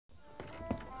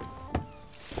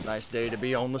Nice day to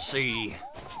be on the sea.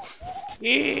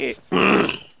 Yeah.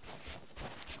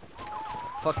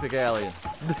 Fuck the galleon.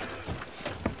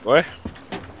 What?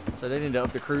 So they need to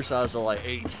up the crew size to like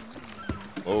 8.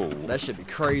 Oh. That should be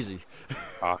crazy.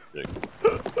 Toxic.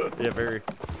 Yeah, very.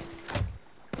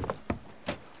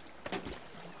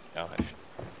 Gosh.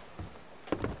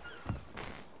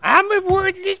 I'm a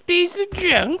worthless piece of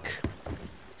junk.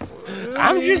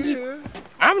 I'm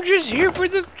just here for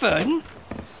the fun.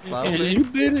 And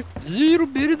a little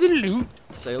bit of the loot.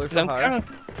 Sailor for hire.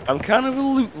 I'm kind of a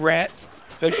loot rat,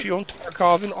 especially on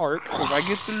Tarkov and Ark. If I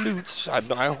get the loots, I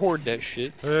hoard that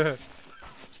shit.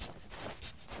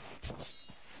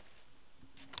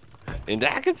 And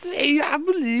I can say I'm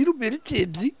a little bit of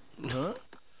tipsy. Huh?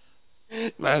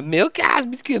 My milk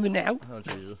Cosby's coming out. Oh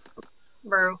Jesus.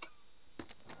 Bro.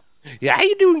 Yeah, how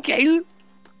you doing, Caleb?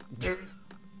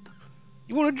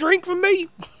 You want a drink from me?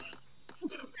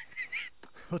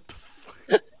 What the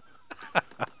fuck?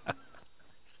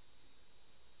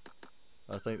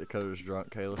 I think the coder's drunk,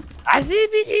 Caleb. I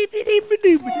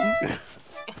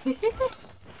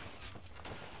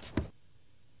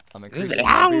I'm increasing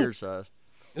my beer size.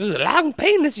 It was a long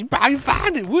penis, you'd probably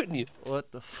find it, wouldn't you?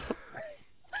 What the fuck?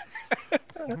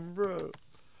 Bro.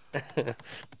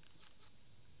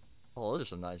 Oh, those are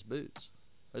some nice boots.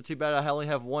 That's too bad I only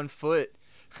have 1 foot.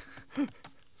 I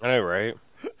know, right?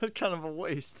 That's kind of a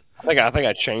waste. I think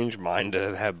I changed mine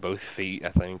to have both feet,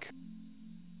 I think.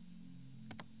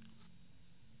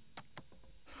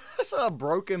 I saw a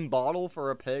broken bottle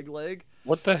for a peg leg.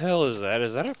 What the hell is that?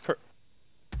 Is that a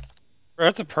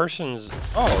that's a person's...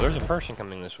 Oh, there's a person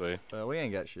coming this way. We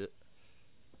ain't got shit.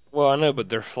 Well, I know, but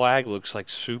their flag looks like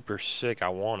super sick. I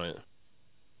want it.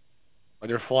 Like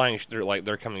they're flying.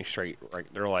 They're coming straight. Right,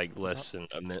 they're like less than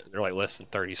a minute. They're like less than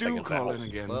 30 seconds call out. in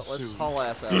again Well, let's soon. haul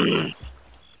ass out. You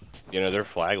know, their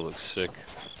flag looks sick.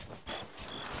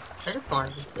 I just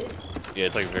wanted to see. Yeah,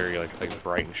 it's like very like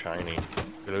bright and shiny.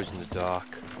 For those in the dock.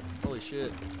 Holy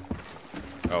shit.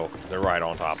 Oh, they're right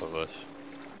on top of us.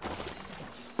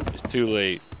 It's too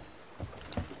late.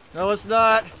 No, it's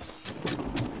not.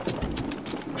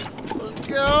 Let's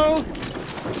go.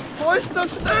 Hoist the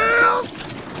sails.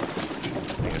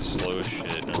 It's slow as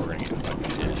shit. No, we're gonna get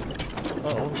fucking hit.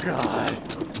 Oh god.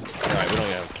 Alright, we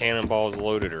don't have cannonballs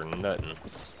loaded or nothing.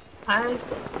 I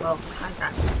got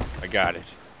it. I got it.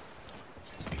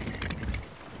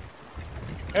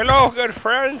 Hello, good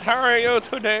friends. How are you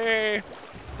today?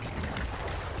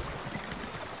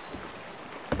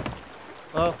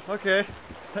 Oh, okay.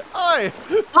 Oi!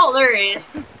 Oh, there he is.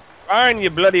 Fine, you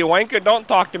bloody wanker. Don't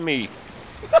talk to me.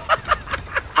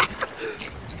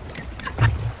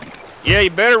 Yeah, you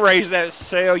better raise that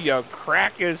sail, you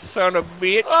cracking son of a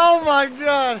bitch. Oh my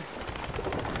god!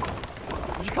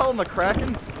 Did you call him a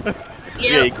kraken?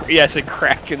 Yeah, yes, a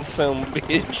cracking son of a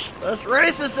bitch. That's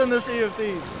racist in the Sea of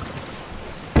Thieves.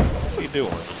 What are you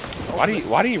doing?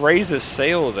 Why do you raise this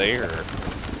sail there?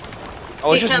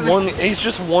 Oh, it's just one. He's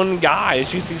just one guy.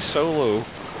 It's just he's solo.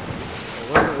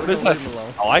 What is that?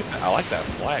 I like that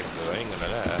flag though. I ain't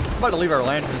gonna lie. I'm about to leave our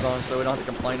lanterns on so we don't have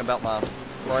to complain about my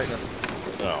brightness.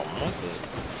 Oh, what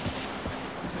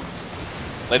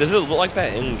the... Like, does it look like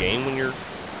that in game when you're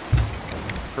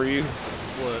for you?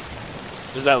 What?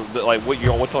 Is that like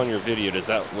what's on your video?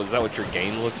 Was that what your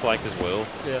game looks like as well?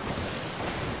 Yeah.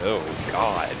 Oh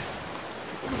God.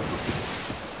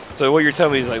 So what you're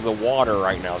telling me is like the water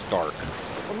right now is dark.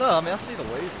 Well, no, I mean I see the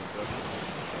waves and stuff.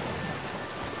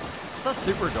 It's not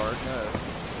super dark, no.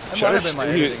 That might have been my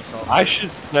editing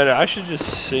software. I should just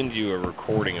send you a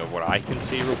recording of what I can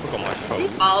see real quick on my phone. Is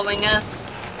he following us?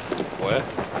 What?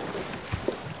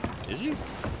 Is he?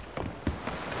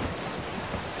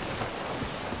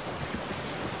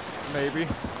 Maybe.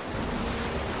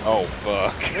 Oh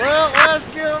fuck. Well, let's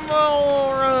give them a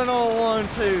little run on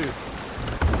 1-2.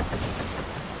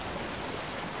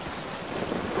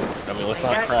 I mean, let's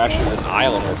not crash in this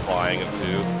island we're flying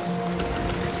into.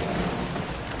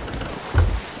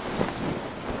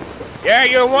 Yeah,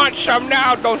 you want some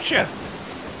now, don't you?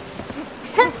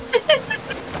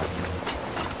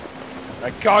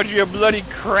 I called you a bloody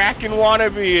Kraken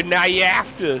wannabe, and now you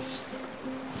after us.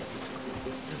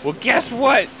 Well, guess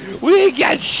what? We ain't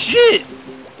got shit.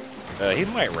 He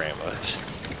might ram us.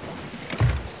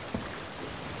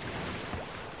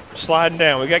 Sliding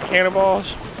down. We got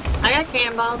cannonballs. I got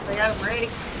cannonballs. I got them ready.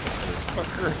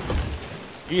 Fucker.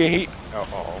 Yeah,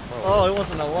 Oh, it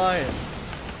wasn't an alliance.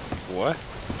 What?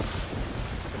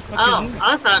 Oh,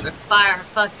 I was about to fire a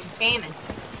fucking cannon.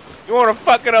 You want a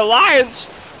fucking alliance?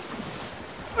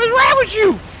 What's wrong with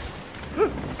you?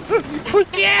 You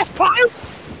pussy ass pipe!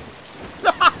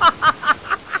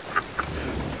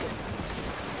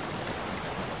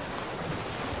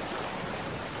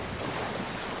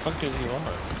 fuck does he want?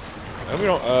 I hope we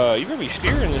don't, you better be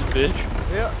steering this bitch.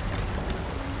 Yeah.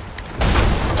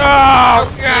 Oh,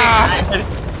 God!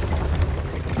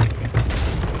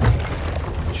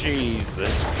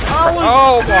 Jesus.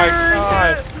 Oh, my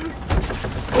God.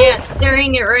 Yeah,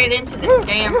 steering it right into the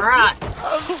damn rock.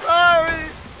 I'm sorry.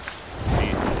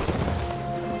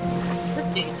 This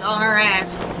dude's on our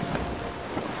ass.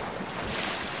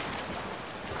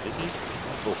 Is he?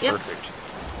 Oh, Yep. perfect.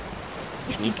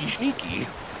 Sneaky, sneaky.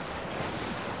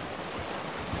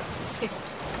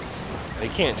 They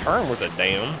can't turn with a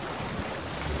damn.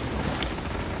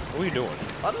 What are you doing?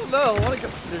 I don't know. I want to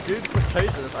get the dude quit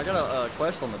chasing us. I got a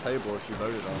quest on the table if you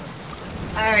voted on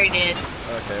it. I already did.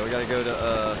 Okay, we gotta go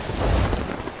to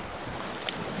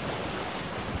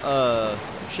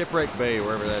Shipwreck Bay,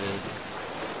 wherever that is.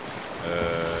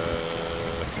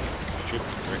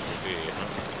 Shipwreck Bay, huh?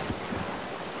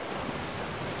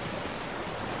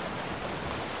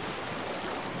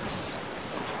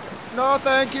 No,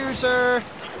 thank you, sir.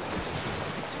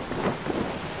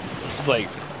 It's like,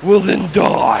 well then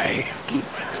die.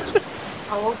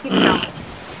 Oh, we'll keep shots.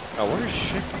 Oh, where's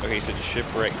ship? Okay, you said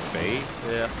Shipwreck Bay?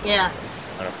 Yeah. Yeah.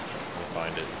 I don't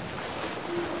find it.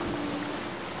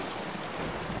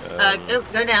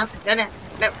 Go down. Go down.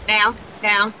 No, down.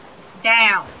 Down.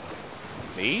 Down.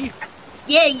 Me?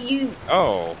 Yeah, you.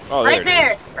 Oh, Right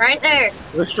there it there. Right there. is.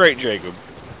 Go straight, Jacob.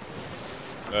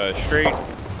 Straight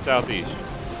southeast.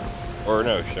 Or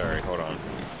no, sorry, hold on.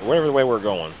 Whatever the way we're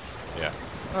going. Yeah.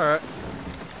 Alright.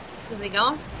 Is he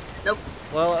gone? Nope.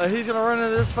 Well, he's gonna run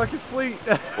into this fucking fleet.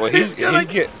 Well, he's gonna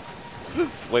get.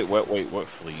 Wait, what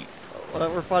fleet?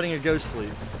 We're fighting a ghost fleet.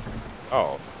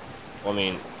 Oh, well, I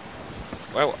mean,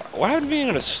 well, why would being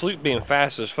in a sloop being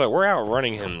fast as fuck? We're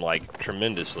outrunning him like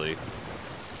tremendously.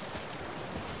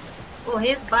 Well,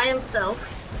 he's by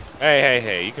himself.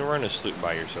 Hey! You can run a sloop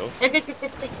by yourself. We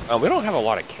don't have a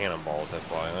lot of cannonballs. That's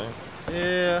why. Huh?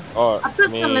 Yeah. I put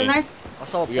some in there. I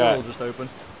saw a We portal got- just open.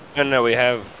 No, we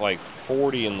have like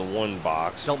 40 in the one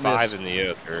box, Don't 5 miss. in the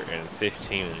other, and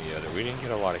 15 in the other. We didn't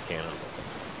get a lot of cannonballs.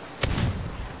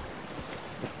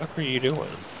 What the fuck are you doing?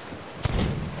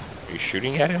 Are you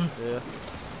shooting at him? Yeah.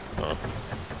 Oh.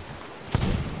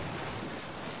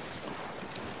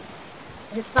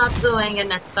 It's not doing and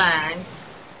that's fine.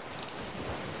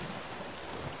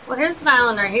 Well, here's an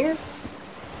island right here.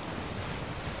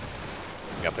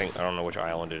 I don't know which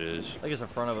island it is. I think it's in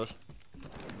front of us.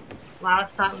 Well, I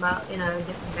was talking about, you know,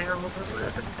 getting barrels or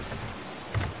whatever.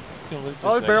 You can loot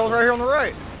Oh, this there's barrels next right here on the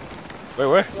right.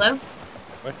 one. Wait, Hello?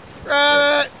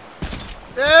 Grab it!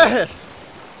 Yeah!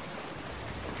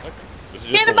 This is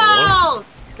just the one?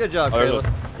 Cannonballs! Good job, Oh, Caleb.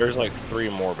 there's like 3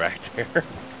 more back there.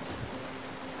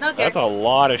 Okay. That's a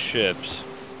lot of ships.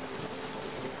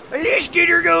 Let's get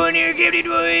her going here, Captain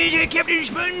Boys. Captain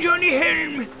Sponge on the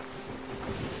helm.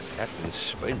 Captain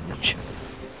Sponge.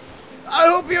 I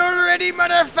hope you're ready,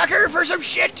 motherfucker, for some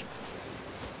shit.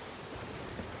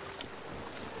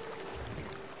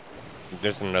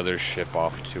 There's another ship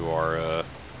off to our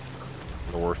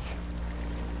north.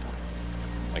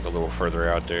 Like a little further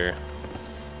out there.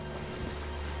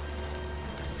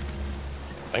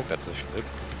 I think that's a ship.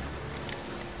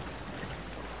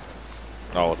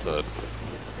 Oh, it's a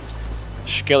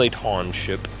skeleton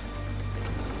ship.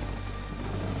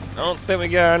 I don't think we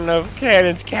got enough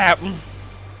cannons, Captain.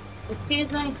 Excuse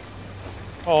me?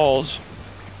 Balls.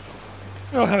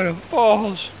 We don't have enough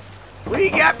balls. We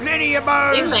got plenty of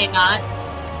balls. You may not.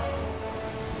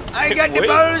 I got the Wait.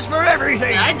 balls for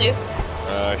everything. Yeah, I do.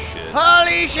 Shit.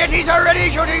 Holy shit, he's already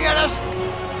shooting at us.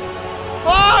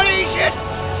 Holy shit.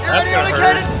 You're That's ready on the gonna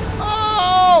hurt. cannons.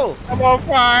 Oh! I'm on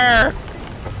fire!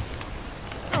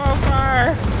 I'm on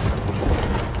fire!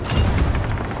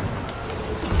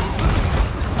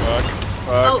 Fuck.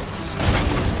 Oh,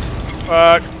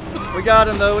 Fuck. We got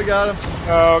him, though. We got him.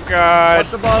 Oh, God.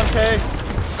 Watch the bottom, Kay.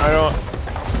 I don't...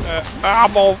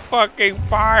 I'm on fucking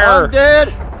fire! I'm dead.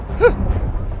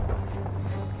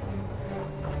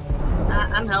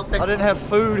 I'm helping. I didn't have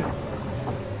food.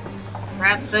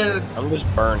 Grab food. I'm just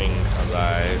burning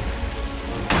alive.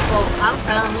 Well, I'm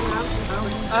coming.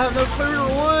 I have no food or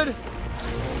wood.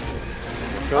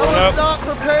 Going I was up. not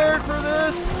prepared for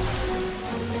this.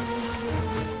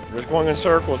 Just going in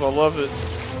circles. I love it.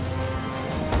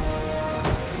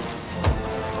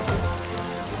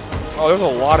 Oh, there's a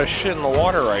lot of shit in the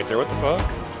water right there. What the fuck?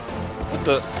 What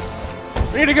the...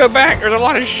 We need to go back. There's a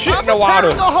lot of shit in the water.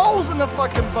 The holes in the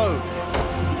fucking boat.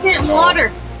 Getting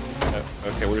water.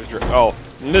 Okay, we're just... Oh,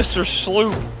 Mr.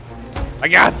 Sloop. I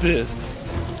got this.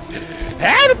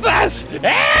 Help us! Help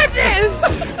us!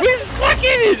 We're stuck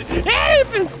in it!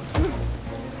 Help us!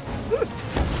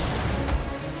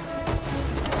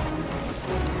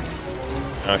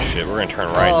 Oh shit, we're gonna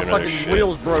turn right into another fucking shit.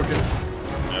 wheel's broken.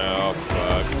 Oh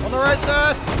fuck. On the right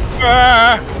side.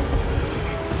 Ah!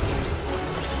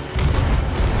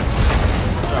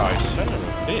 Oh, son of a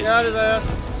bitch. Got his ass.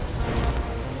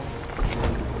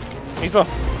 He's on.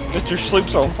 Mr.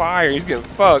 Sloop's on fire. He's getting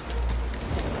fucked.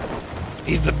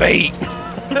 He's the bait.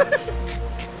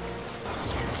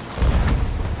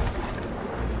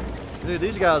 Dude,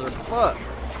 these guys are fucked.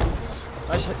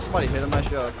 Somebody hit him. Nice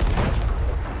job.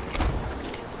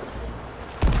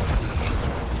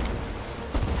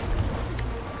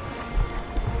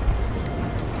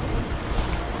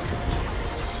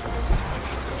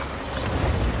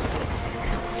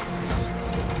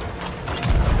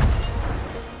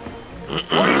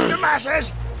 Voice the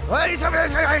masses! Voice of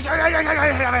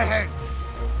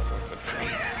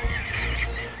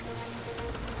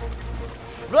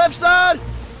Left side!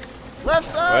 Left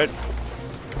side!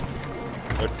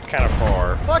 What? They're kind of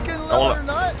far. Fucking leather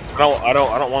nut! I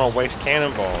don't want to waste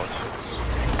cannonballs.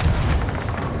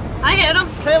 I hit him.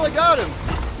 Kayla got him!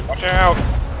 Watch out!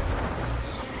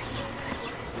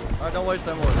 Alright, don't waste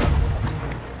that more though.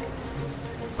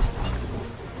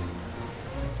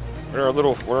 Where'd our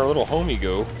little homie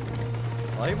go?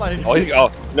 Well, he might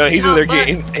No, he's over there but-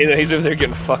 getting he's over there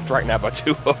getting fucked right now by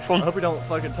 2 of I them. hope we don't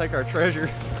fucking take our treasure.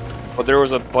 But there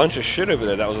was a bunch of shit over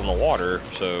there that was in the water,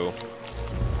 so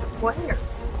Where?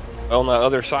 on the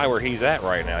other side where he's at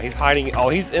right now. He's hiding. Oh,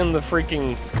 he's in the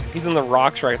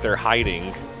rocks right there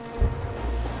hiding.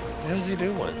 What is he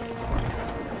doing?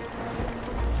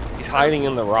 He's hiding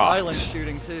in the rocks. Island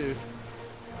shooting too.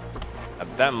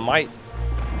 That might.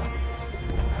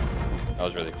 That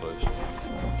was really close.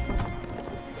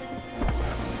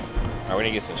 Alright, we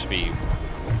need to get some speed.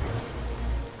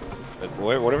 But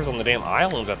whatever's on the damn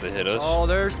island's about to hit us. Oh,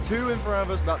 there's 2 in front of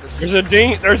us about to shoot.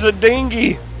 There's a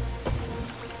dinghy!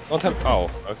 Don't tell me. Oh,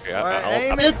 okay. Alright,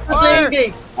 aim It's it, the fire!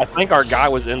 dinghy. I think our guy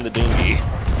was in the dinghy.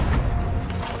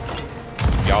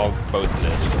 Y'all both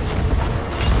missed.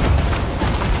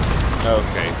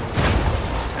 Okay.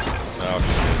 Oh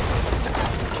shit.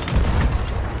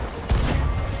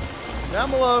 Down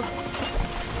below.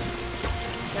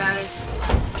 Got it.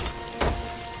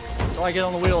 So I get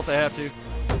on the wheel if they have to.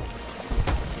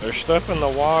 There's stuff in the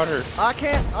water. I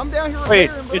can't. I'm down here Wait,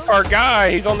 repairing, bro. it's our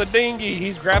guy. He's on the dinghy.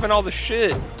 He's grabbing all the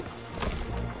shit.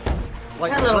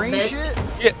 Like That little green bitch. shit?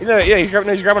 Yeah, he's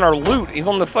grabbing our loot. He's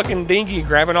on the fucking dinghy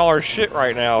grabbing all our shit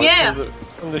right now. Yeah.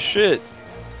 From the shit.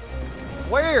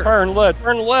 Where? Turn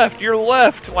left. You're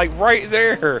left, like right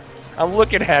there. I'm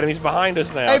looking at him. He's behind us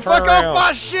now. Hey, Turn fuck around. off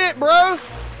my shit, bro!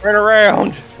 Turn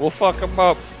around. We'll fuck him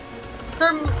up.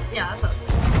 Yeah, that's what I said.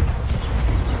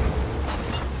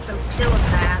 So kill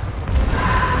his ass.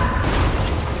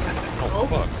 Oh,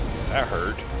 fuck. That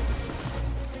hurt.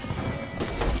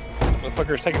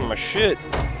 Motherfucker's taking my shit.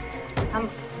 I'm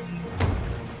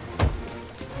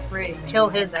ready to kill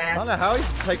his I don't ass. know how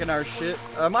he's taking our shit.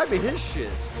 It might be his shit.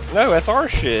 No, that's our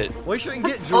shit. We shouldn't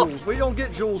get jewels. We don't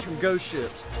get jewels from ghost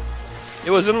ships.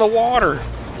 It was in the water.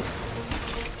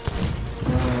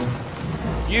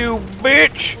 You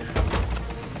bitch!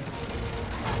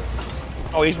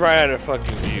 Oh, he's right out of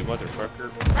fucking view, motherfucker.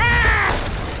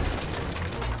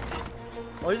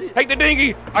 Oh, is he? Take the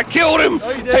dinghy! I killed him!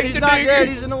 Oh, he did. Take He's the not dinghy. dead.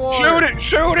 He's in the water. Shoot it!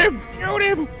 Shoot him! Shoot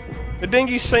him! The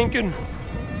dinghy's sinking.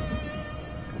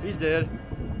 He's dead.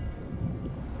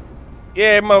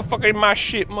 Yeah, motherfucker, my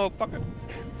shit, motherfucker.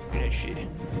 Yeah, shit.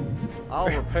 I'll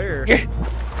repair. Yeah.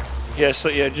 Yeah, so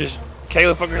yeah, just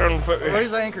Kayla fucking on the fuck.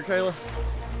 Raise the anchor, Kayla.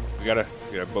 We got a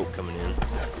boat coming in.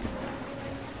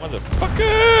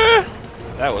 Motherfucker!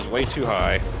 That was way too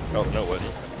high. Oh, no, it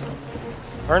wasn't.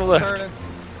 Turn left. Turning.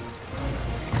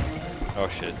 Oh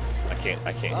shit. I can't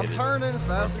I'm hit it. turning as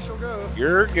fast as she'll go.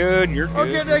 You're good, you're good. I'm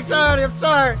getting excited. I'm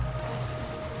sorry.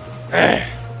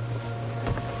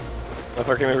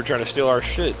 Motherfucker came over trying to steal our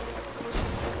shit.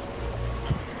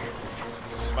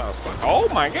 Motherfucker. Oh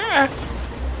my god!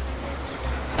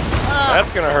 Ah,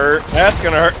 That's gonna hurt. That's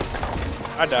gonna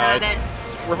hurt. I died. Got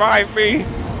it. Revive me!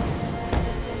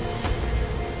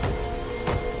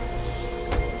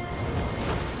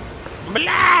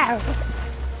 Blah!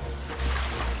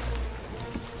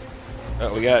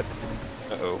 Oh, we got.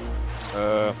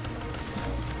 Uh-oh.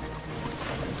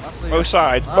 I see Both it.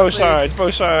 sides, I both see sides,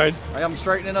 both sides. Hey, I'm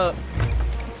straightening up.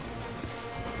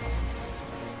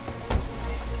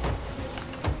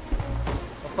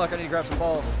 Oh fuck, I need to grab some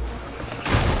balls.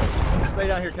 Stay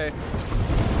down here, Kay.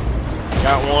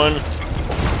 Got one.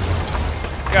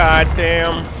 God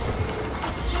damn.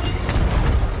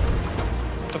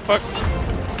 What the fuck?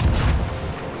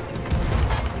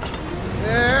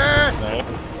 Yeah! No.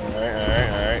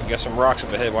 Alright. Got some rocks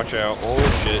up ahead, watch out. Oh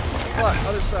shit. Fuck,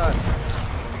 other side.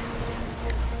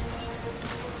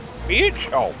 bitch!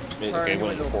 Oh, Sorry, okay, you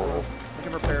went in the portal. We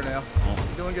can repair now.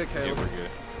 You're doing good, Yeah, Caleb. we're good.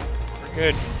 We're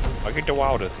good. I'll get the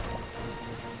wilder.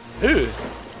 Ooh.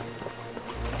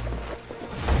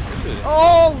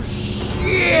 Oh,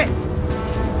 shit!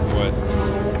 What?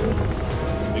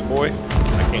 Big boy?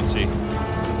 I can't see.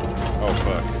 Oh,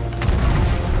 fuck.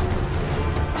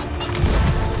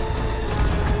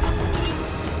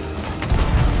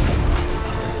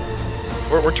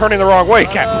 We're turning the wrong way,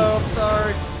 Captain. Oh, I'm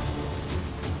sorry.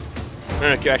 No,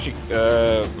 actually,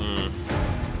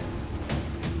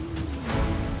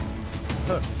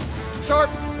 Sharp.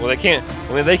 well, they can't.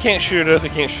 I mean, they can't shoot at us. They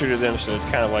can't shoot at them. So it's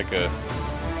kind of like a.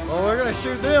 Well, we're gonna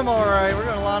shoot them, all right. We're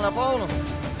gonna line up on them.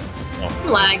 Oh,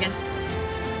 I'm lagging.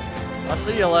 I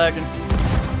see you lagging.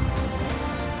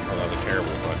 oh, that was a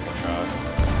terrible fucking shot.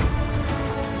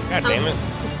 God damn it!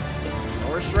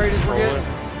 Well, we're straight as we're getting.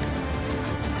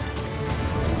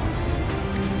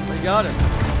 We got it.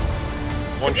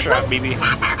 One shot, BB.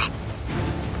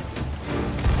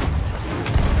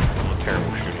 I'm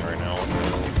terrible shooting right now.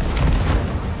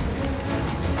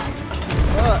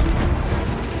 What?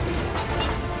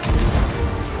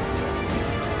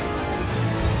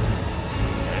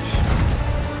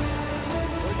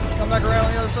 Come back around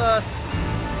on the other side.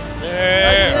 Yeah.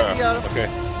 I see it, you got it. Okay.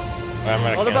 I'm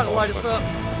at a Oh, they're about to cannonball, light us but- up.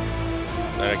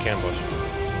 I can bust.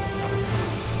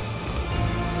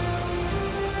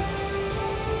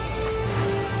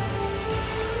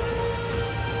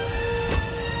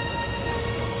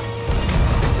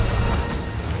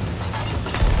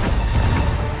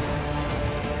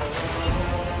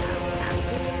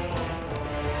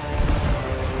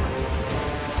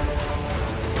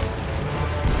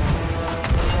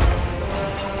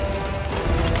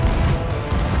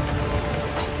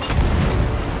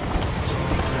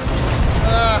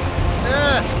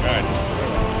 Yeah. God.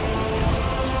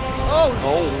 Oh,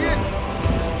 Oh. shit.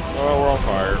 Oh, we're on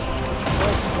fire. Oh,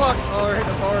 fuck. Oh, they're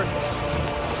hitting us hard.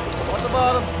 Watch the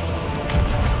bottom.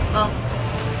 Well,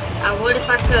 I would if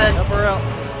I could. Help her out.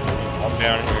 I'm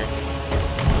down here.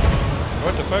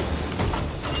 What the fuck?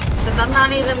 Because I'm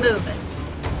not even moving.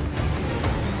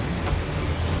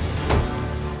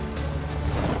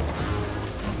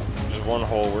 There's one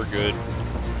hole. We're good.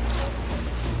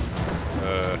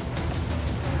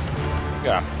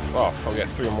 Yeah. Oh, we got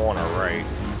 3 more on our right.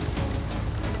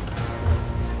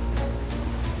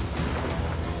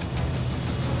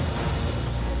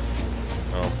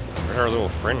 Oh, where'd our little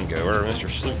friend go? Where'd Mr.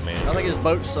 Sloop Man I think his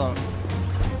boat sunk.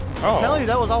 Oh. I'm telling you,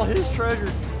 that was all his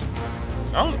treasure.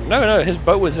 Oh, no, his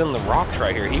boat was in the rocks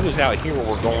right here. He was out here where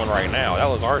we're going right now. That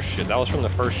was our shit. That was from the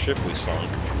first ship we sunk.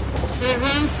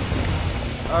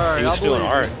 Mm-hmm. All right, He was I'll believe stealing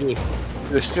our. you.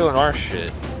 He was stealing our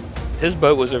shit. His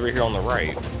boat was over here on the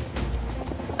right.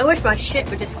 I wish my shit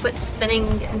would just quit spinning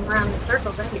and getting around in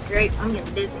circles. That'd be great. I'm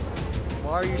getting dizzy.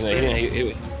 Why are you You know, spinning?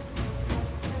 he-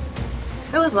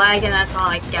 It was lagging. That's all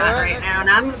I got right now. And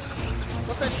I'm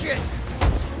What's that shit?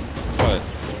 what?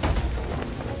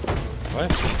 What?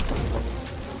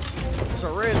 There's a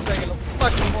red thing in the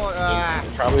fucking water. Ah.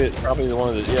 Probably the one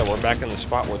of the. Yeah, we're back in the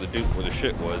spot where the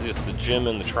shit was. It's the gym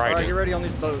and the All right, get trident. ready on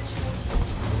these boats.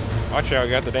 Watch out!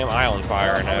 We got the damn island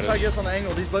firing I'm at try to us. get us on the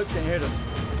angle. These boats can't hit us.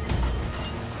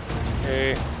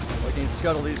 Okay. We can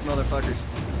scuttle these motherfuckers.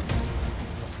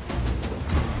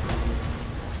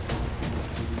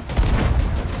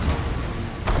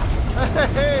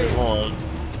 Hey! Come on.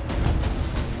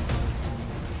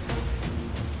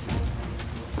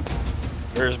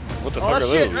 Where's what the Oh, fuck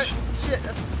that's are shit! those? Shit!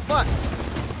 That's fuck!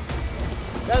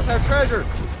 That's our treasure.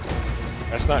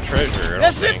 That's not treasure. I don't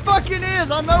Yes, think. it fucking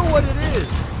is. I know what it is.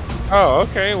 Oh,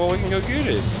 okay. Well, we can go get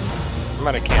it. I'm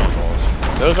out of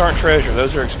cannonballs. Those aren't treasure.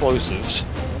 Those are explosives.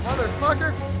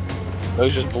 Motherfucker.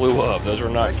 Those just blew up. Those are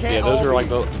not. They can't Yeah, those all are be like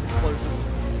the. explosives.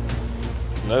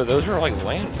 No, those are like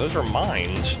land. Those are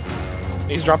mines.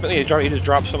 He's dropping. He just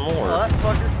dropped some more. Oh, that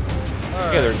fucker. All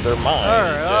right. Yeah, they're mines. All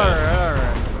right, all right, all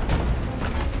right.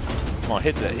 Come on,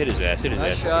 hit that. Hit his ass. Hit his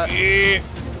Nice ass. shot. Yeah.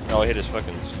 Oh, I hit his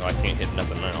fucking. Oh, I can't hit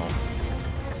nothing now.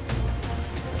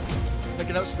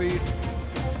 Picking up speed.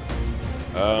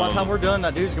 By the time we're done,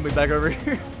 that dude's gonna be back over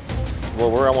here. Well,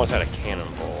 we're almost out of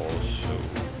cannonballs. So.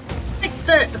 fixed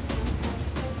it.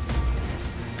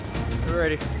 We're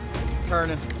ready.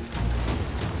 Turning.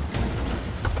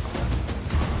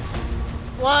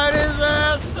 Light his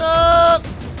ass up!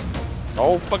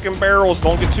 Oh, fucking barrels!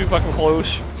 Don't get too fucking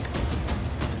close.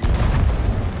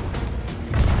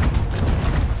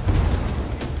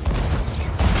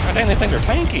 God damn, they think they're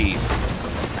tanky.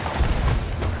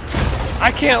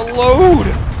 I can't load.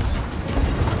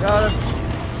 Got him.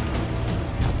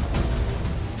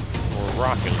 We're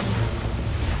rocking.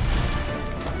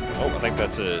 Oh, I think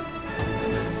that's it.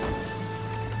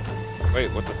 Wait,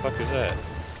 what the fuck is that?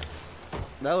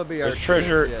 That would be our There's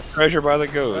treasure. Yes. Treasure by the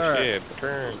ghost. Alright. Yeah,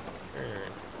 turn.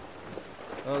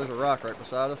 Oh, there's a rock right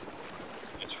beside us.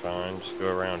 It's fine. Just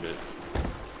go around it.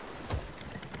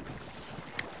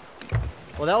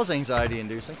 Well, that was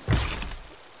anxiety-inducing.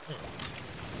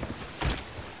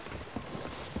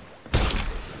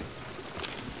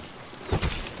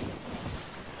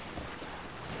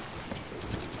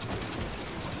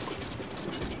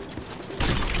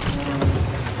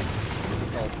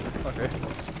 Oh, okay.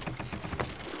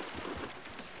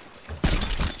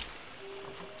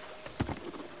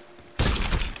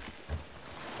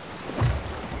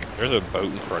 There's a boat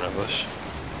in front of us.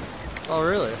 Oh,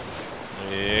 really?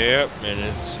 Yep, and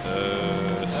it's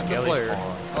That's a Skelly player.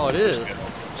 Pond. Oh, it is.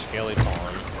 Skelly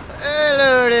Pond.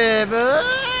 Hello there, bud.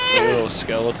 A little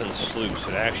skeleton sloop, so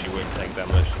it actually wouldn't take that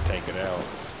much to take it out.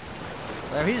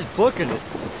 Now he's booking it.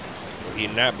 He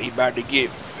about to get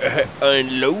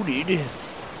unloaded.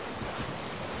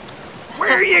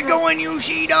 Where you going, you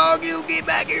sea dog? You get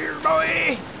back here,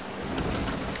 boy.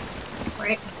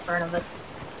 Right in front of us.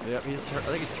 Yep, I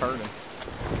think he's turning.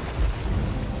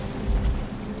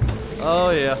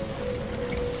 Oh, yeah.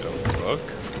 The fuck?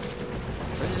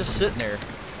 He's just sitting there.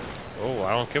 Oh,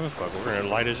 I don't give a fuck. We're gonna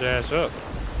light his ass up.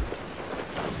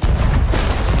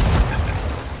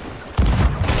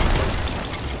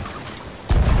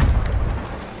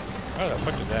 How the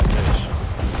fuck did that miss?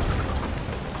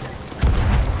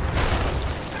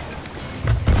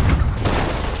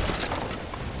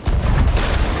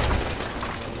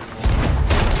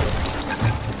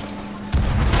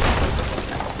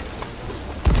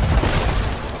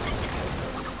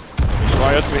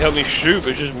 Somebody else can help me shoot, but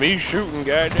it's just me shooting,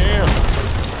 goddamn.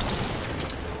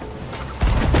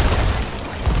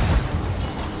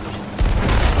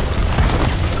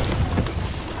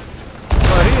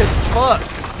 But he is fucked.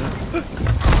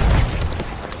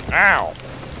 Ow!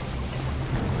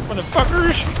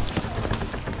 Motherfuckers!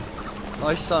 Oh,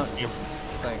 he's sunk. You-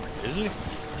 Thing. Is he?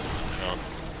 No.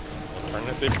 I'll turn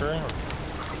that bitch around.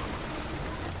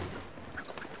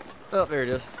 Oh, there it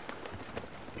is.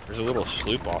 There's a little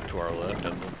sloop off to our left.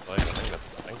 That looks like, I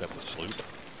think that's a sloop.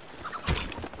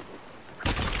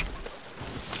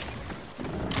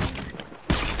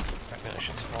 That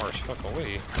shit's far as fuck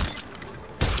away.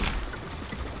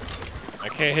 I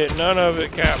can't hit none of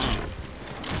it, Captain.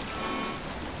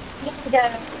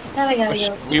 Now we gotta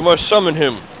go. We must summon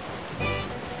him.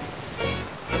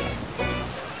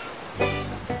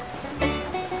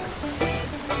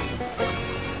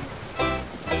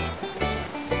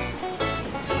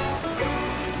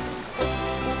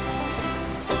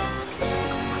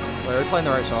 Wait, are we playing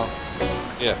the right song?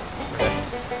 Yeah.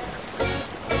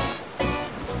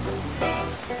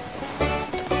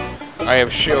 I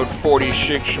have sailed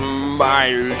 46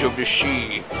 miles of the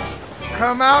sea.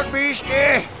 Come out,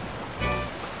 beastie.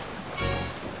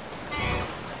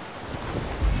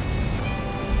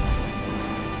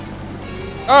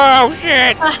 Oh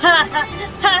shit!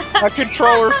 My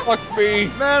controller fucked me.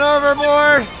 Man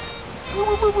overboard!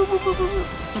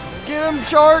 Get him,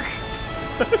 shark!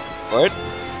 What?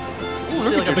 You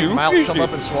see like a big mouth come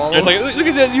up and swallow It's him? like, look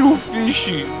at that little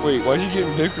fishy. Wait, why is he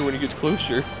getting bigger when he gets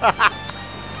closer?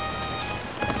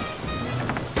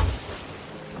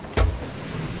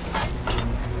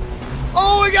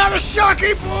 Oh, we got a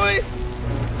sharky, boy.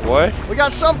 What? We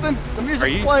got something! The Are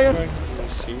music's you playing!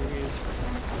 serious?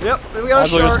 Yep, we got a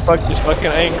shark! This fucking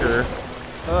anchor.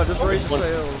 Just raise the What-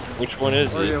 sail. Which one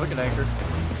is Oh it? yeah, we can anchor.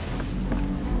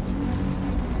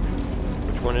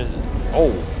 Which one is it?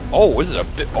 Oh, is it a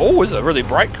bit? Oh, is it a really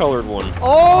bright colored one?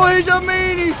 Oh, he's a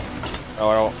meanie!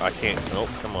 Oh, I can't. Nope.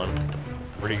 Come on.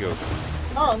 Where'd he go?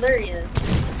 Oh, there he is.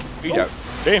 He got.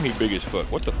 Damn, he big as fuck.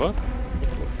 What the fuck?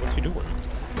 What's he doing?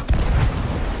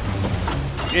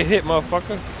 Get hit,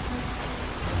 motherfucker.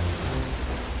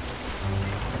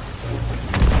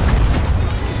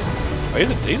 Oh,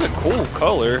 he's a cool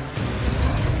color.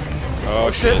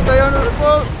 Oh shit, stay under the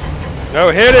boat! No,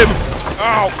 hit him!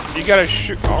 Oh, you gotta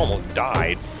shoot. I almost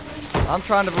died. I'm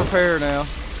trying to repair now.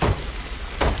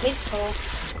 He's cool.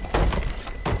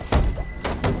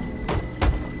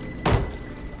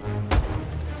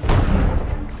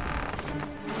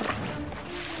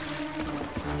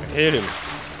 Hit him.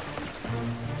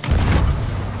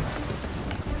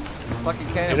 Fucking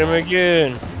Hit cannon. him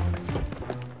again.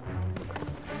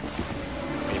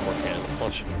 Need more cannons.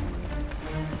 Punch.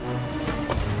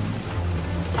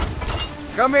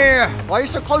 Come here! Why are you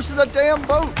so close to the damn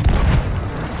boat?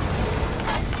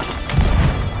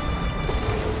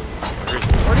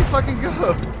 Where'd he fucking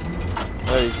go?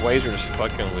 Oh, these waves are just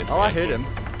fucking with Oh, me. I hit him.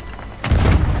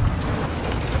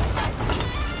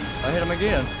 I hit him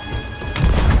again.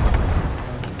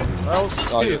 Oh,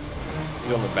 shit. Oh,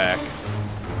 he's on the back.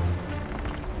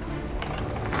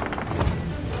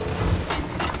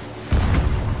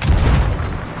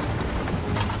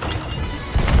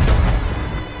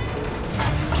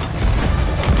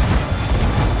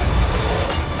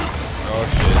 Oh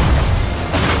shit.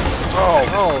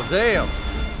 Oh, damn.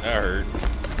 That hurt.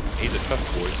 He's a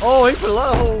tough boy. Oh, he put a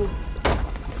lot of holes.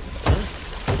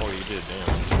 Oh, you did, damn.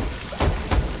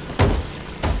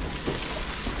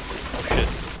 Oh shit.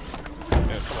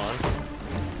 Yeah, come on.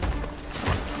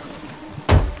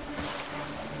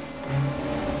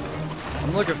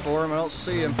 I'm looking for him. I don't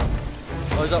see him.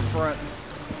 Oh, he's up front.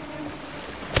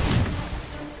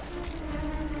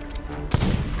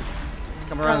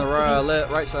 Come around the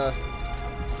right side.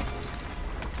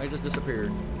 He just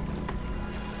disappeared.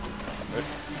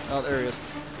 Oh, there he is.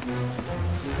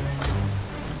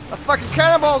 A fucking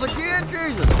cannonballs again,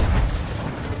 Jesus!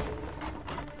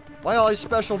 Why all these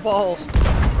special balls?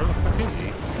 Where the fuck is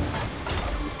he?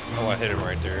 Oh, I hit him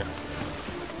right there.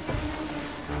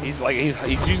 He's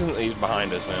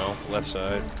behind us now, left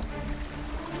side.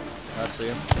 I see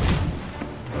him.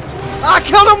 I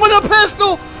killed him with a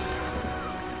pistol!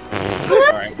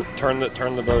 Alright, turn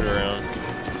the boat around.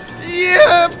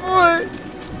 Yeah, boy!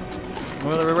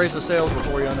 Well, they raise the sails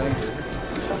before you unanchor.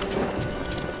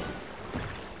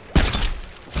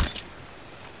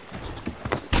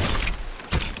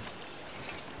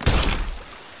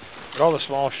 But all the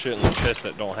small shit in the chest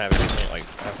that don't have anything, like,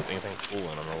 have anything cool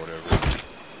in them or whatever.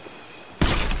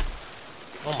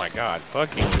 Oh my god,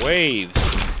 fucking waves!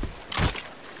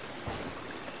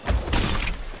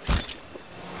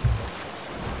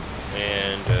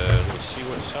 And, let's see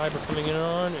what side we're coming in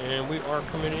on, and we are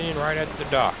coming in right at the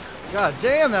dock. God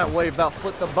damn, that wave about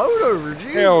flipped the boat over,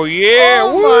 G. Hell yeah!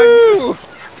 Oh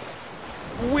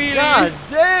Woo! Wheelie! God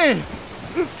damn!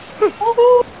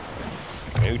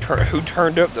 Who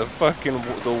turned up the fucking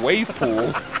wave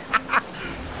pool?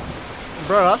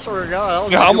 Bro, I swear to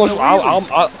God, I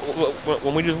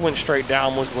when we just went straight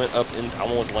down, almost went up and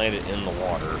almost landed in the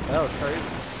water. That was crazy.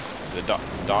 The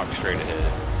dock straight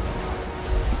ahead.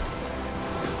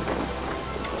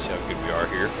 Let's see how good we are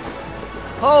here.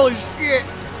 Holy shit!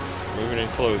 Moving in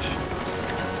close.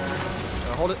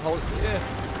 Hold it, yeah.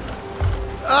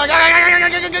 I'm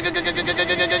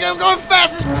going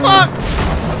fast as fuck!